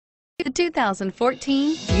The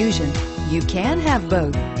 2014 Fusion. You can have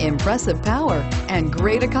both impressive power and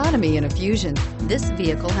great economy in a Fusion. This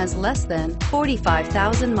vehicle has less than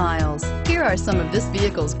 45,000 miles. Here are some of this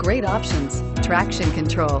vehicle's great options: traction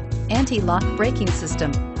control, anti-lock braking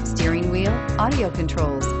system, steering wheel audio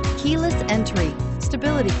controls, keyless entry,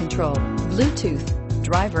 stability control, Bluetooth,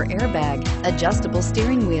 driver airbag, adjustable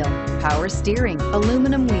steering wheel, power steering,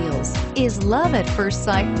 aluminum wheels. Is love at first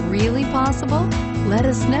sight really possible? Let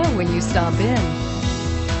us know when you stop in.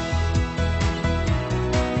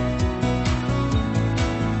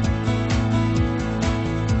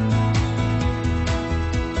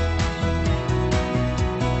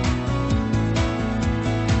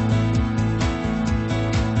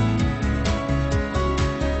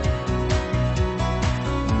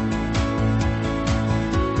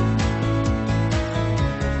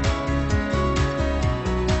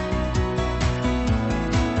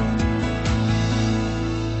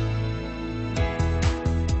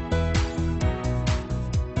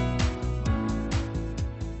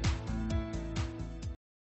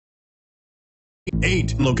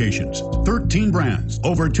 Eight locations, 13 brands,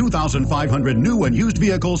 over 2,500 new and used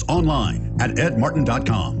vehicles online at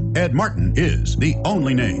edmartin.com. Ed Martin is the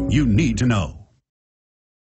only name you need to know.